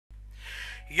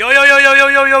Yo,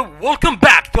 welcome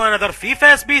back to another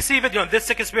FIFA SBC video. In this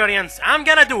experience, I'm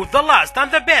gonna do the last and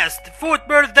the best Food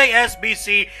Birthday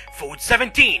SBC Food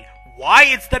 17. Why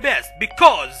it's the best?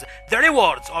 Because the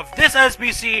rewards of this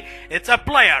SBC, it's a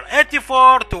player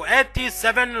 84 to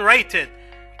 87 rated.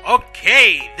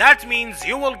 Okay, that means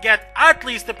you will get at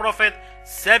least a profit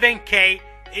 7k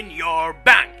in your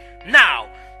bank. Now,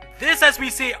 this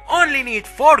SBC only need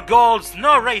 4 goals,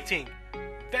 no rating.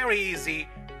 Very easy,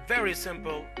 very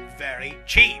simple, very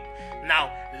cheap. Now,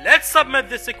 let's submit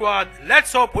this squad.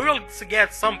 Let's hope we will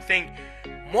get something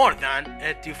more than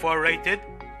 84 rated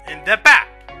in the pack.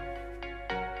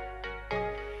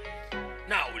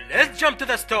 Now, let's jump to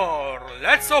the store.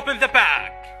 Let's open the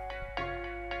pack.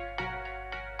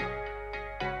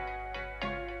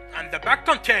 And the pack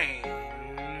contains...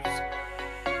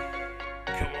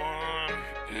 Come on.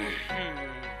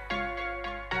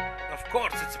 Of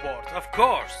course it's board, of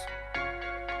course.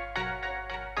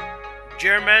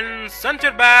 German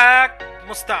center back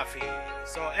Mustafi.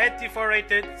 So 84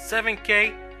 rated,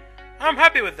 7k. I'm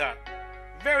happy with that.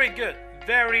 Very good.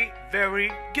 Very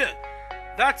good.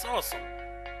 That's awesome.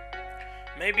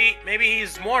 Maybe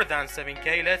he's more than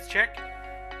 7k. Let's check.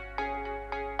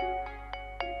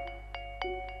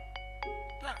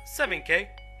 7k.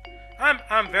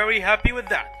 I'm very happy with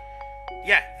that.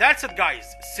 Yeah, that's it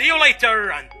guys. See you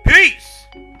later and peace.